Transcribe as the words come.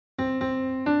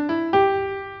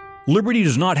Liberty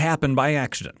does not happen by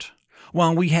accident.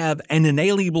 While we have an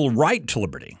inalienable right to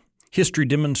liberty, history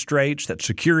demonstrates that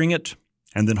securing it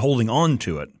and then holding on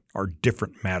to it are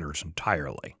different matters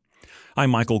entirely.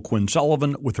 I'm Michael Quinn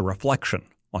Sullivan with a reflection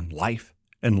on life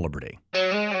and liberty.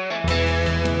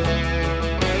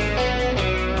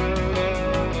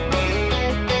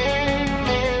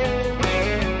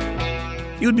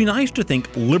 It would be nice to think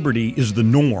liberty is the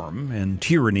norm and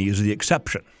tyranny is the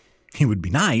exception. It would be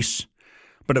nice,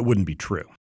 but it wouldn't be true.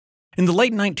 In the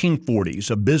late 1940s,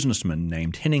 a businessman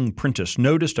named Henning Prentice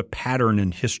noticed a pattern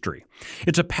in history.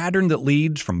 It's a pattern that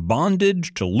leads from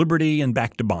bondage to liberty and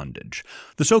back to bondage.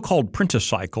 The so-called Prentice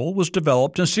cycle was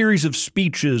developed in a series of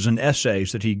speeches and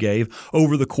essays that he gave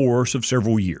over the course of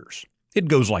several years. It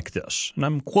goes like this, and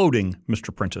I'm quoting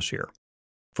Mr. Prentice here.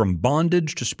 From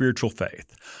bondage to spiritual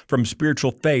faith, from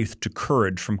spiritual faith to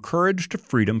courage, from courage to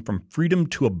freedom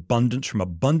to abundance, from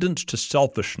abundance to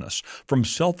selfishness, from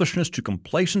selfishness to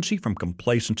complacency, from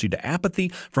complacency to apathy,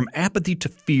 from apathy to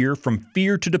fear, from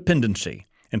fear to dependency,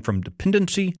 and from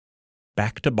dependency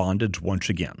back to bondage once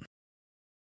again.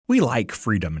 We like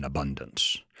freedom and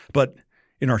abundance, but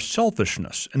in our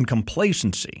selfishness and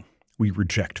complacency, we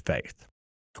reject faith.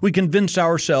 We convince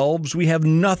ourselves we have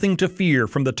nothing to fear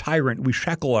from the tyrant we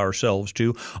shackle ourselves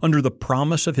to under the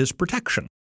promise of his protection.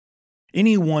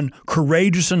 Anyone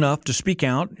courageous enough to speak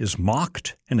out is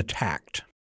mocked and attacked.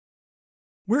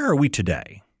 Where are we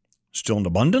today? Still in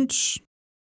abundance?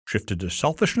 Shifted to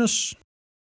selfishness?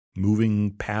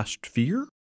 Moving past fear?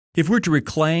 If we're to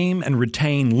reclaim and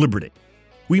retain liberty,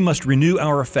 we must renew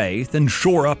our faith and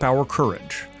shore up our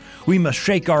courage. We must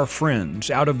shake our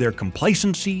friends out of their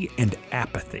complacency and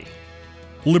apathy.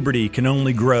 Liberty can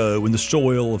only grow in the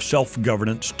soil of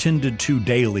self-governance tended to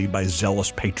daily by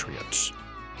zealous patriots.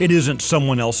 It isn't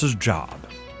someone else's job.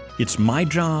 It's my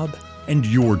job and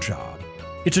your job.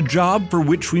 It's a job for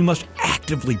which we must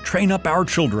actively train up our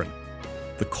children.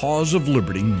 The cause of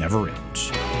liberty never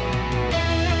ends.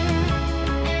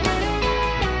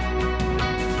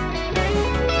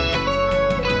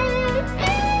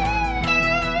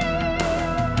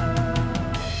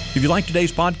 If you like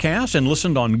today's podcast and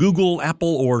listened on Google,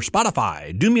 Apple, or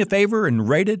Spotify, do me a favor and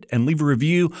rate it and leave a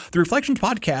review. The Reflections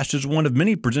Podcast is one of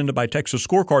many presented by Texas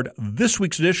Scorecard. This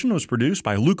week's edition was produced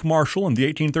by Luke Marshall in the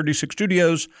 1836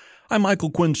 studios. I'm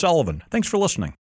Michael Quinn Sullivan. Thanks for listening.